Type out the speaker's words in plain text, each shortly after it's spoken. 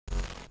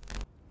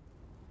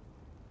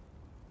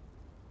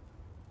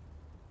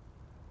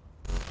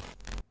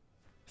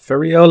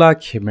Variola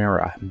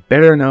Chimera,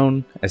 better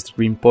known as the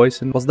green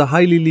poison, was the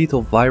highly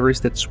lethal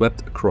virus that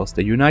swept across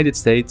the United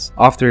States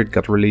after it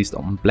got released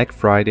on Black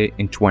Friday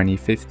in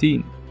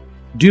 2015.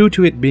 Due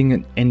to it being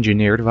an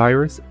engineered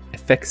virus, a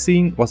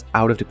vaccine was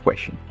out of the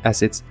question,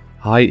 as its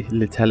high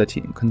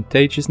lethality and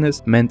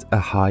contagiousness meant a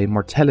high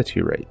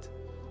mortality rate.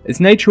 Its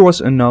nature was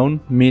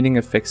unknown, meaning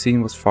a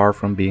vaccine was far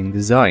from being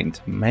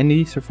designed.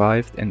 Many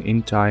survived, and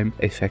in time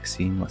a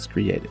vaccine was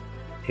created,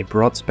 a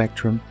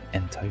broad-spectrum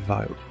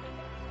antiviral.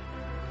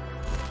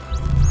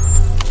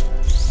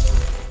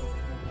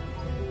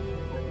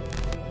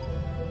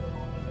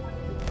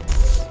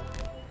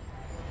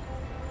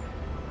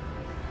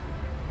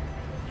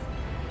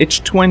 It's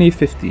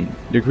 2015,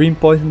 the green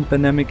poison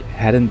pandemic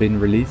hadn't been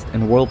released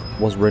and the world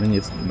was running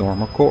its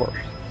normal course.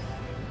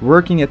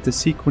 Working at the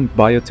Sequent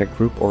Biotech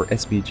Group, or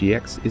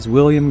SBGX, is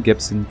William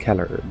Gibson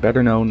Kelleher,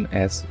 better known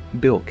as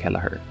Bill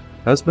Kelleher.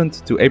 Husband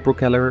to April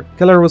Kelleher,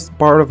 Kelleher was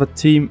part of a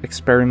team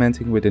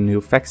experimenting with a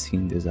new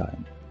vaccine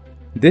design.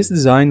 This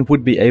design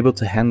would be able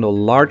to handle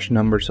large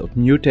numbers of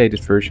mutated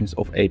versions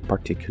of a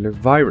particular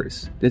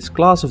virus. This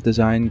class of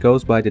design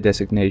goes by the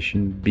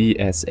designation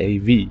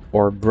BSAV,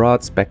 or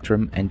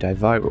Broad-Spectrum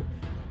Antiviral.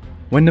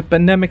 When the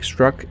pandemic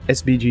struck,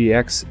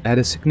 SBGX had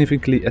a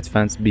significantly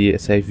advanced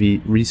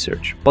BSAV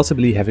research,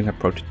 possibly having a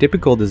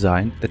prototypical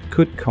design that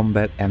could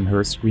combat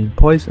Amherst's green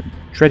poison.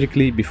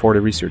 Tragically, before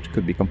the research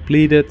could be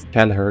completed,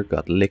 Kelleher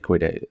got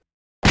liquidated.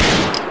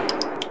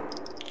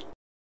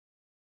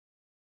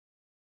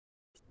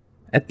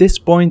 At this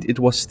point, it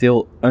was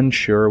still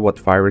unsure what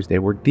virus they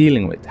were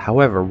dealing with.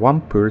 However,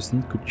 one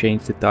person could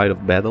change the tide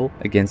of battle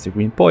against the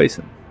green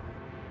poison.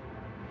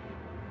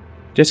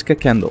 Jessica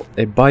Kendall,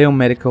 a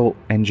biomedical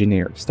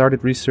engineer,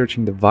 started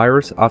researching the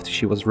virus after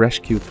she was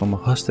rescued from a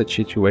hostage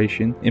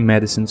situation in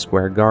Madison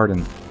Square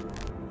Garden.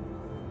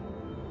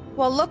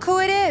 Well, look who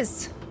it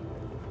is!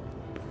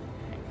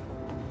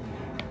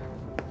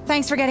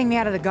 Thanks for getting me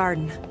out of the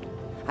garden.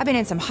 I've been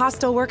in some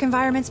hostile work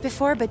environments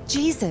before, but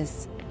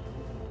Jesus!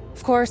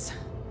 Of course,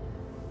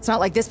 it's not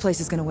like this place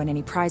is gonna win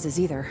any prizes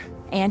either.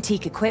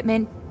 Antique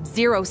equipment,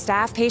 zero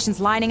staff, patients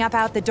lining up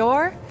out the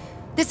door.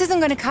 This isn't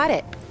gonna cut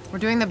it. We're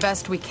doing the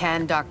best we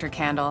can, Dr.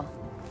 Candle.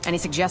 Any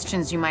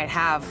suggestions you might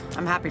have,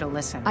 I'm happy to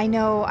listen. I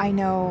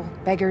know.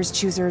 Beggars,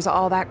 choosers,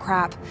 all that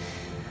crap.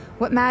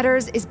 What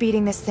matters is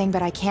beating this thing,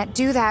 but I can't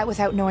do that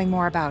without knowing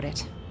more about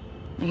it.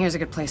 And here's a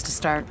good place to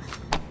start.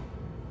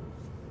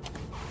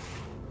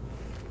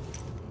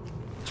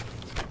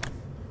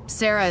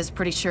 Sarah is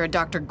pretty sure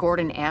Dr.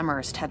 Gordon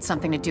Amherst had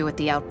something to do with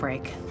the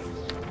outbreak.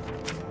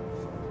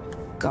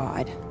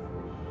 God.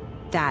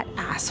 That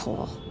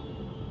asshole.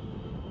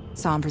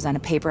 Saw him present a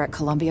paper at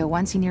Columbia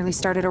once. He nearly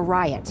started a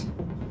riot.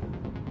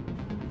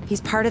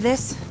 He's part of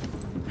this?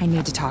 I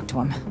need to talk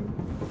to him.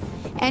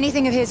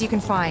 Anything of his you can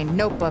find.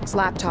 Notebooks,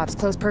 laptops,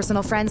 close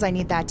personal friends, I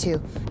need that too.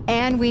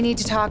 And we need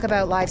to talk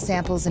about live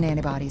samples and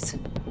antibodies.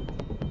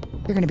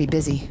 You're gonna be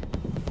busy.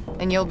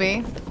 And you'll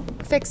be?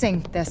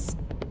 Fixing this.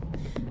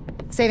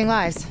 Saving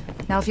lives.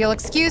 Now if you'll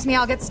excuse me,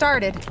 I'll get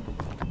started.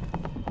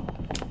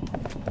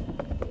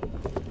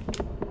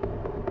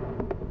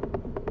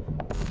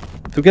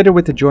 Together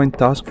with the Joint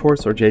Task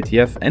Force, or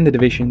JTF, and the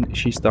division,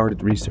 she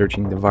started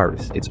researching the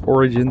virus, its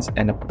origins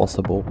and a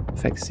possible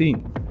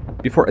vaccine.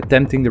 Before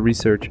attempting the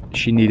research,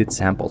 she needed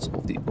samples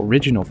of the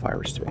original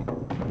virus strain.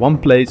 One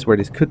place where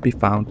this could be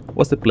found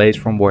was the place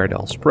from where it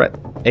all spread,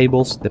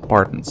 Abel's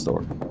department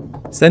store.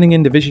 Sending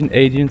in division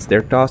agents,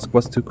 their task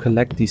was to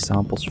collect these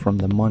samples from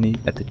the money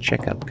at the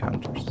checkout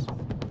counters.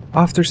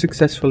 After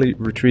successfully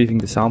retrieving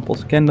the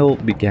samples, Kendall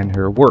began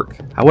her work.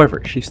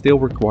 However, she still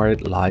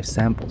required live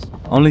samples,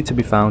 only to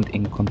be found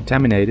in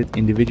contaminated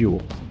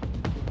individuals.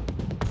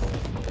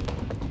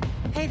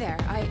 Hey there,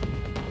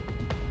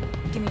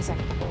 Give me a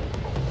second.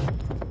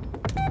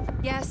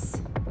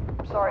 Yes?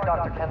 Sorry,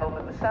 Dr. Kendall,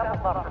 but the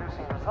sample's not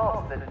producing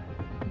results.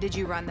 Did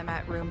you run them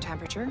at room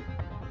temperature?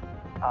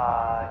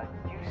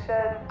 You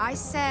said... I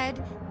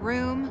said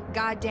room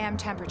goddamn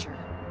temperature.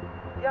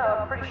 Yeah,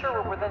 I'm pretty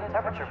sure we're within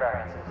temperature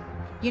variances.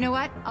 You know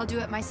what? I'll do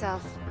it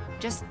myself.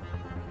 Just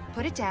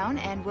put it down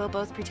and we'll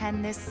both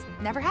pretend this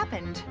never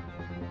happened.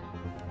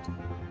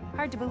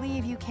 Hard to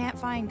believe you can't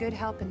find good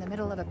help in the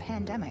middle of a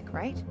pandemic,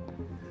 right?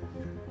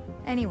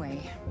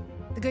 Anyway,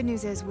 the good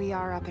news is we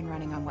are up and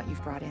running on what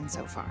you've brought in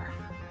so far.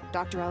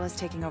 Dr. Ellis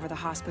taking over the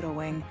hospital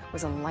wing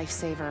was a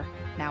lifesaver.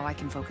 Now I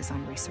can focus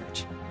on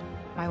research.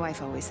 My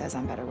wife always says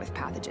I'm better with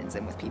pathogens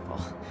than with people.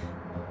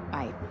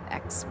 My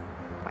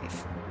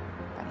ex-wife.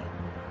 Funny.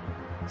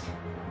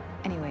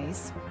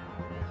 Anyways,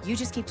 you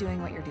just keep doing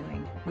what you're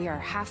doing. We are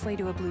halfway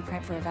to a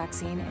blueprint for a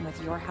vaccine, and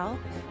with your help,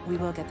 we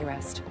will get the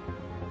rest.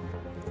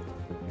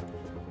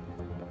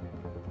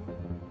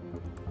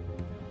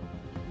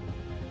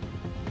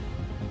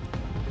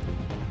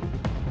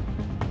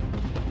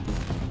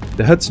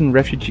 The Hudson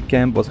refugee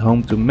camp was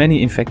home to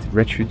many infected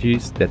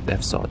refugees that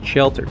have sought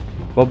shelter.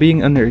 While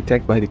being under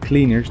attack by the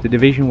cleaners, the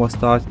division was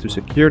tasked to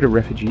secure the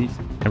refugees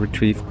and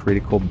retrieve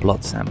critical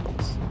blood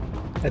samples.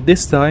 At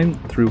this time,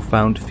 through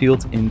found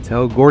field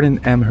intel, Gordon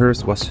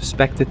Amherst was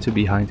suspected to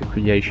be behind the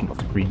creation of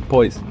the green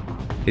poison.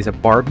 His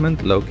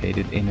apartment,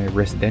 located in a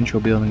residential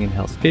building in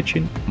Hell's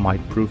Kitchen,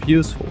 might prove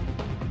useful.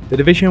 The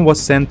division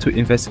was sent to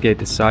investigate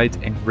the site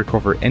and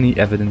recover any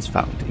evidence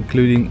found,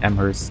 including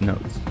Amherst's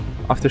notes.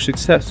 After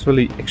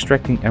successfully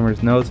extracting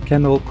Amherst's notes,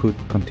 Kendall could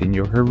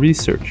continue her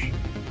research.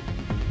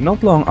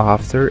 Not long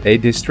after, a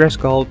distress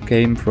call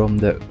came from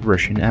the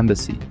Russian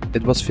embassy.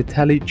 It was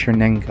Vitaly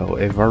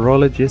Chernenko, a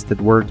virologist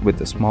that worked with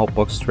the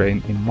smallpox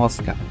strain in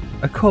Moscow,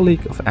 a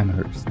colleague of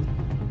Amherst.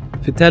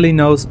 Vitaly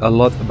knows a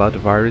lot about the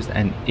virus,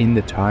 and in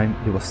the time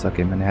he was stuck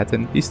in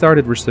Manhattan, he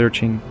started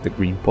researching the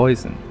green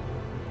poison.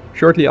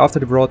 Shortly after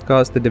the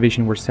broadcast, the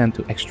division were sent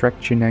to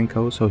extract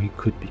Chernenko so he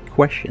could be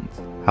questioned.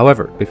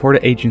 However, before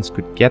the agents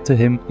could get to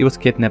him, he was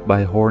kidnapped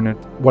by Hornet,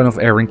 one of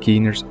Aaron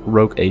Keener's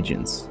rogue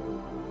agents.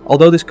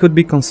 Although this could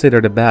be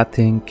considered a bad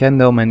thing,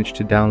 Kendall managed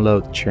to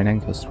download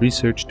Chernenko's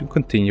research to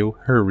continue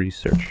her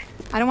research.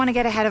 I don't want to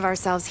get ahead of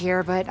ourselves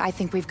here, but I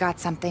think we've got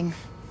something.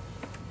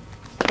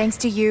 Thanks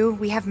to you,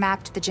 we have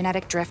mapped the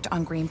genetic drift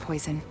on green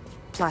poison.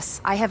 Plus,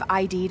 I have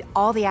ID'd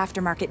all the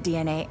aftermarket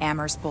DNA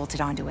Amherst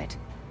bolted onto it.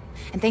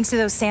 And thanks to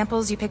those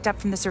samples you picked up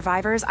from the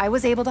survivors, I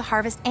was able to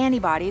harvest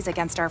antibodies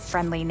against our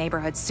friendly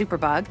neighborhood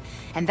superbug,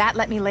 and that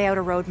let me lay out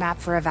a roadmap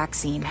for a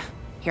vaccine.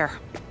 Here,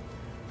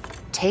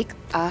 take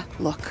a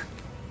look.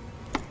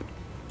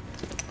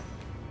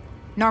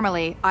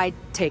 Normally, I'd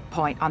take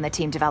point on the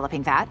team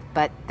developing that,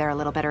 but they're a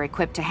little better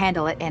equipped to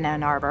handle it in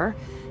Ann Arbor.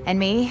 And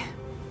me?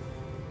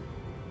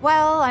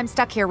 Well, I'm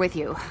stuck here with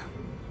you.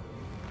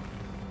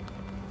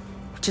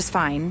 Which is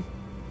fine.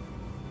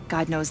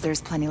 God knows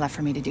there's plenty left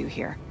for me to do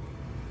here.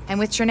 And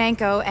with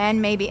Chernenko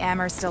and maybe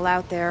Amherst still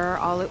out there,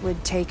 all it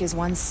would take is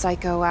one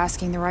psycho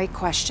asking the right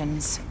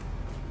questions.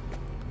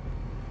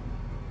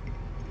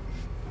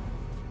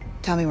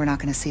 Tell me we're not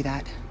gonna see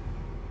that.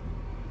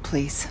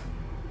 Please.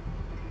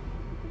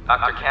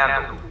 Dr.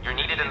 Campbell, you're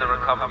needed in the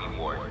recovery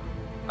ward.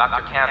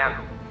 Dr.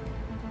 Campbell.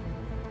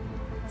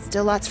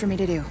 Still lots for me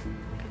to do.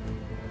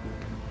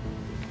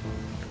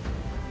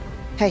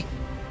 Hey.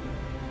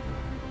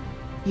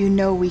 You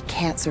know we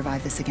can't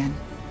survive this again.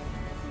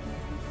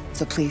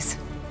 So please.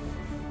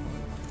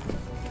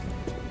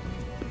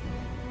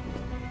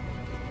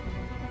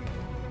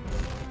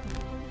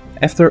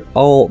 After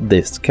all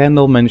this,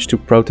 Kendall managed to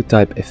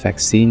prototype a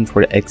vaccine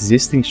for the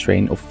existing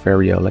strain of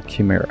Variola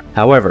Chimera.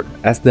 However,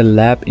 as the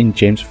lab in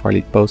James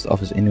Farley Post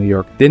Office in New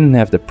York didn't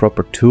have the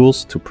proper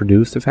tools to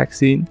produce the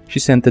vaccine, she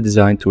sent the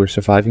design to her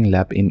surviving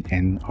lab in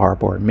Ann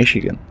Arbor,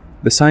 Michigan.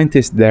 The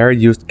scientists there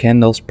used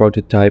Kendall's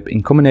prototype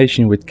in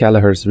combination with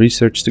Kelleher's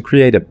research to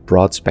create a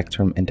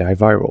broad-spectrum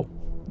antiviral,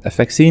 a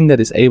vaccine that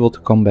is able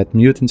to combat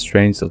mutant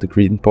strains of the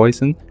green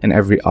poison and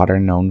every other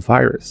known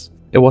virus.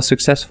 It was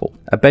successful.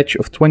 A batch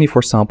of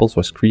 24 samples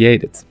was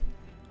created.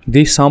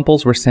 These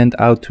samples were sent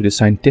out to the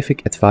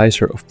scientific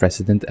advisor of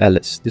President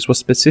Ellis. This was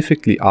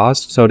specifically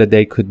asked so that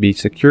they could be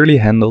securely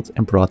handled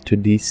and brought to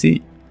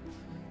DC.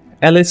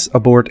 Ellis,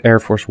 aboard Air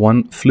Force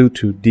One, flew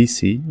to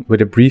DC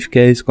with a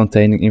briefcase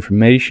containing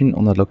information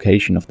on the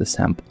location of the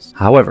samples.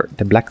 However,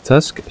 the Black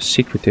Tusk, a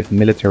secretive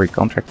military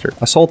contractor,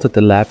 assaulted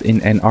the lab in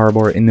Ann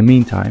Arbor in the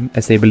meantime,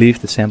 as they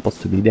believed the samples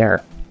to be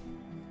there.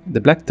 The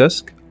Black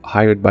Tusk,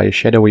 hired by a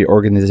shadowy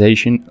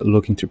organization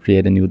looking to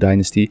create a new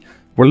dynasty,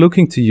 were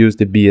looking to use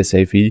the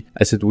BSAV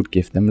as it would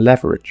give them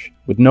leverage.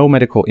 With no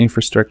medical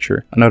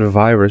infrastructure, another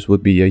virus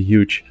would be a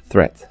huge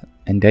threat,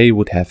 and they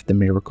would have the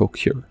miracle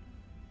cure.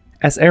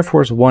 As Air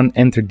Force One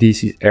entered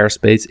DC's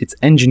airspace, its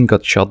engine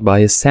got shot by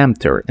a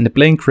SAM-turret and the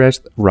plane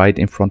crashed right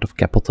in front of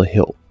Capitol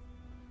Hill.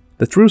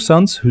 The True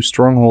Sons, whose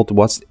stronghold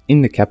was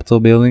in the Capitol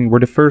building, were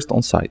the first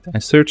on site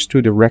and searched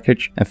through the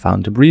wreckage and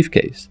found the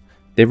briefcase.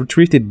 They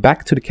retrieved it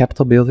back to the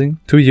Capitol building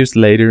to use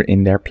later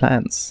in their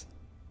plans.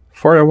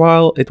 For a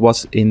while it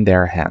was in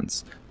their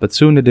hands, but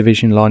soon the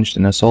division launched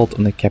an assault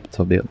on the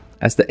Capitol building.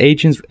 As the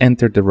agents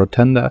entered the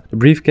rotunda, the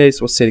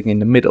briefcase was sitting in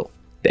the middle.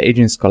 The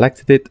agents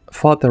collected it,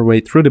 fought their way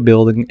through the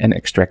building and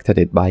extracted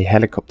it by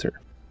helicopter.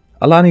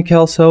 Alani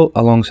Kelso,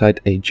 alongside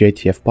a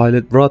JTF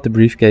pilot, brought the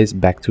briefcase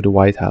back to the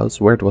White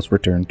House, where it was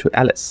returned to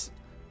Alice.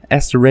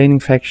 As the reigning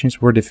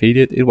factions were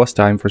defeated, it was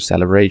time for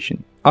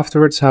celebration.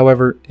 Afterwards,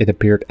 however, it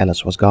appeared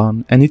Alice was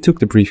gone and he took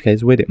the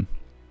briefcase with him.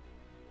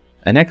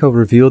 An echo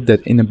revealed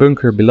that in a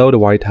bunker below the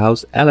White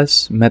House,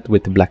 Alice met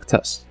with the Black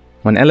Tusk.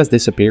 When Alice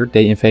disappeared,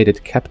 they invaded the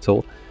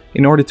Capitol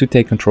in order to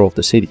take control of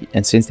the city,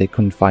 and since they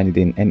couldn't find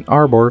it in Ann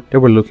Arbor, they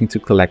were looking to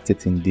collect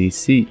it in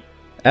DC.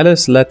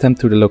 Alice led them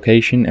to the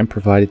location and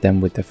provided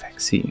them with the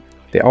vaccine.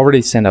 They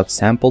already sent out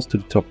samples to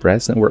the top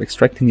brass and were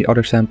extracting the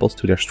other samples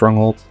to their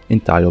stronghold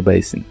in Tidal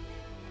Basin.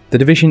 The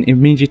division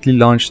immediately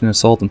launched an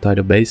assault on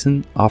Tidal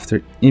Basin.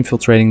 After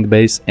infiltrating the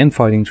base and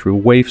fighting through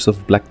waves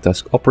of Black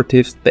Tusk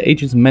operatives, the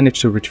agents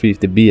managed to retrieve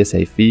the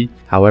BSAV,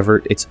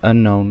 however it's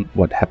unknown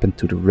what happened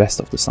to the rest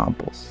of the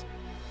samples.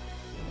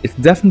 It's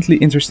definitely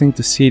interesting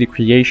to see the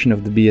creation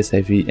of the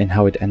BSAV and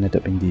how it ended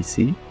up in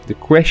DC. The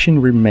question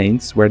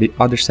remains where the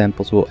other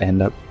samples will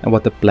end up and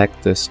what the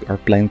Black Tusk are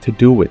planning to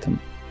do with them.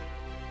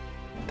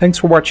 Thanks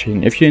for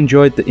watching. If you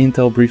enjoyed the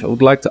intel brief, I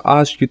would like to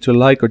ask you to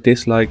like or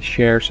dislike,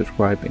 share,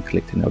 subscribe and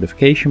click the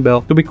notification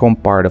bell to become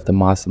part of the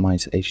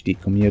Masterminds HD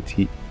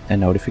community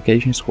and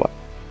notification squad.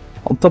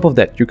 On top of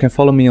that, you can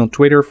follow me on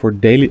Twitter for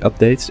daily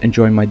updates and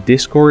join my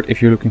Discord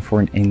if you're looking for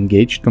an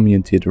engaged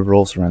community that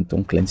revolves around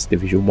Tom Clancy's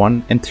Division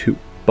 1 and 2.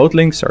 Both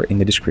links are in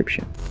the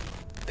description.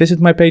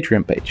 Visit my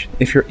Patreon page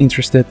if you're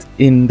interested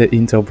in the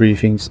intel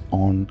briefings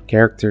on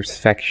characters,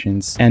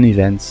 factions and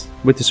events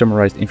with the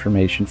summarized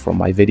information from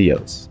my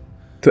videos.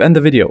 To end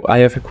the video, I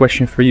have a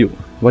question for you.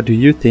 What do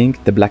you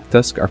think the Black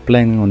Tusk are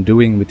planning on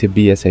doing with the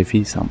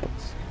BSAV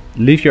samples?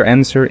 Leave your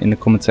answer in the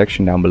comment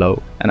section down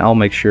below and I'll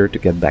make sure to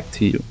get back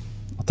to you.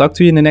 I'll talk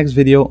to you in the next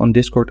video on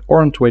Discord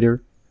or on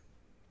Twitter.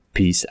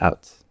 Peace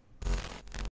out.